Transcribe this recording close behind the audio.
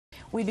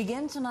We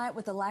begin tonight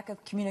with the lack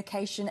of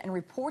communication and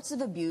reports of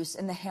abuse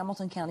in the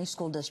Hamilton County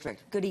School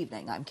District. Good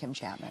evening. I'm Kim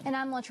Chapman. And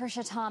I'm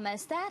Latricia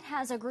Thomas. That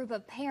has a group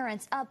of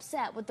parents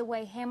upset with the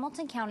way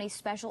Hamilton County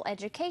special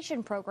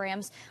education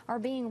programs are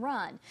being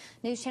run.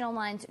 News Channel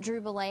 9's Drew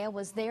Bollea A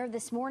was there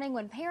this morning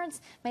when parents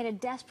made a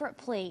desperate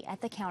plea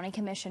at the County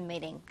Commission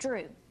meeting.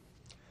 Drew.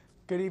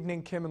 Good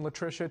evening, Kim and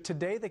Latricia.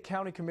 Today, the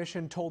County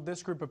Commission told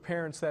this group of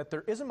parents that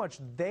there isn't much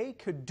they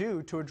could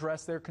do to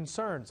address their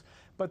concerns.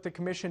 But the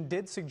Commission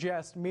did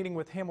suggest meeting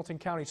with Hamilton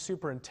County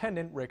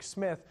Superintendent Rick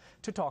Smith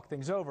to talk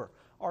things over.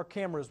 Our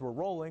cameras were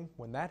rolling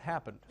when that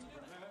happened.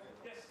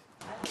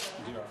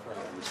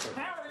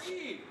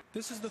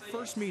 This is the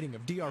first meeting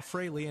of Dr.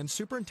 Fraley and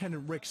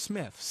Superintendent Rick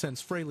Smith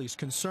since Fraley's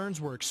concerns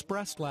were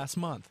expressed last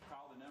month.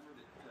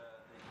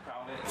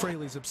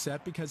 Fraley's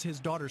upset because his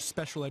daughter's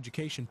special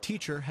education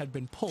teacher had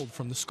been pulled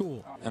from the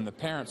school. And the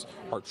parents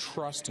are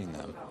trusting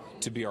them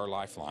to be our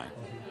lifeline.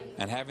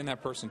 And having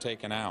that person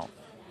taken out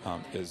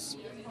is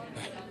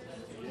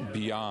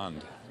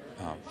beyond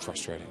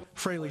frustrating.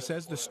 Fraley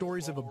says the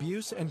stories of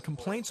abuse and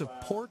complaints of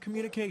poor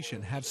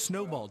communication have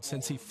snowballed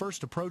since he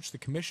first approached the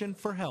commission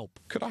for help.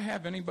 Could I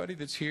have anybody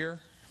that's here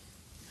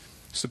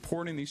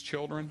supporting these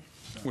children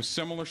with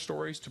similar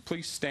stories to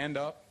please stand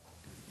up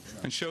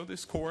and show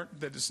this court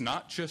that it's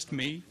not just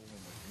me,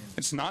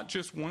 it's not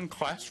just one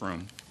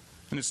classroom,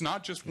 and it's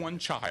not just one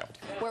child.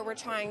 Where we're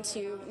trying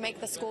to make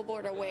the school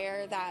board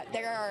aware that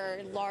there are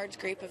a large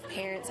group of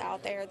parents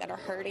out there that are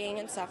hurting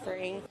and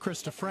suffering.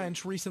 Christa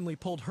French recently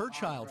pulled her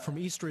child from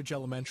Eastridge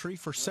Elementary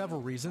for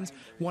several reasons.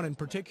 One in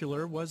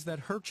particular was that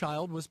her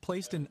child was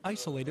placed in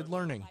isolated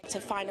learning.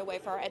 To find a way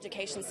for our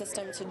education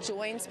system to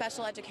join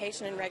special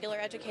education and regular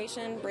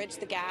education, bridge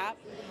the gap,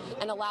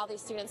 and allow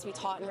these students to be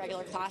taught in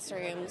regular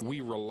classrooms.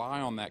 We rely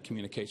on that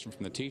communication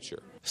from the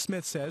teacher.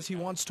 Smith says he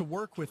wants to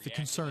work with the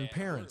concerned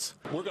parents.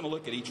 We're going to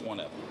look at each one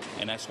of them,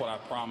 and that's what I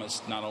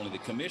promised not only the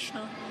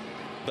commissioner,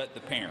 but the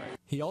parent.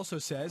 He also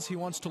says he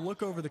wants to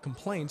look over the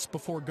complaints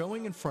before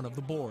going in front of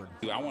the board.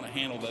 I want to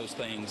handle those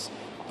things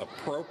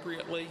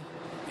appropriately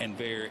and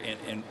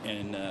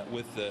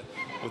with the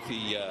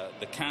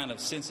kind of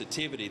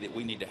sensitivity that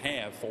we need to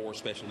have for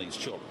special needs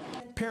children.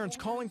 Parents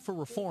calling for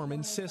reform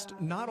insist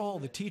not all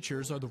the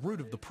teachers are the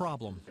root of the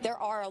problem. There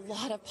are a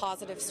lot of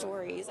positive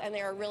stories, and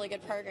there are really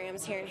good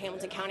programs here in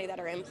Hamilton County that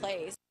are in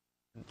place.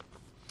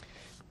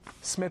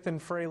 Smith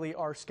and Fraley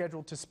are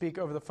scheduled to speak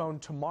over the phone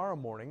tomorrow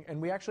morning,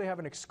 and we actually have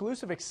an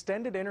exclusive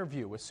extended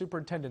interview with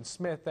Superintendent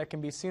Smith that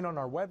can be seen on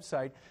our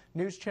website,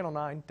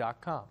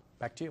 newschannel9.com.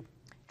 Back to you.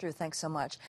 Drew, thanks so much.